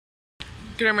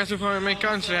G'day, Master Farmer Mate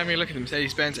Guns. Today I'm going to look at the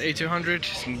Mercedes-Benz A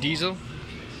some diesel.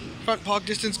 Front park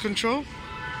distance control.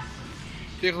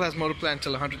 Vehicle has motor plan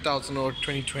till 100,000 or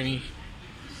 2020.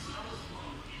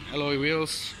 Alloy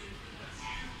wheels.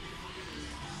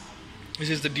 This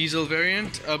is the diesel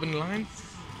variant, urban line.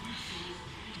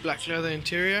 Black leather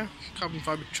interior, carbon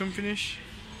fiber trim finish.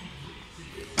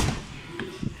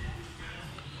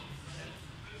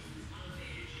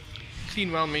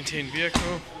 Clean, well maintained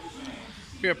vehicle.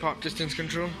 Rear park distance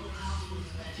control.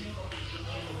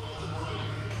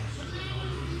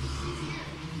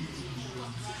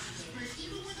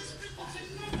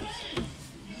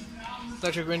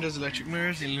 Electric windows, electric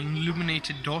mirrors,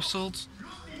 illuminated dorsals,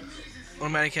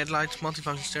 automatic headlights,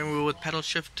 multifunction steering wheel with pedal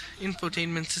shift,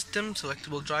 infotainment system,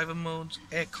 selectable driver modes,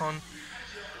 aircon,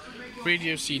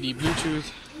 radio, CD,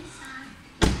 Bluetooth.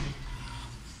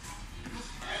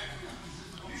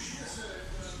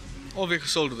 All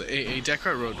vehicles sold with the AA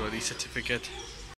Decker roadworthy certificate.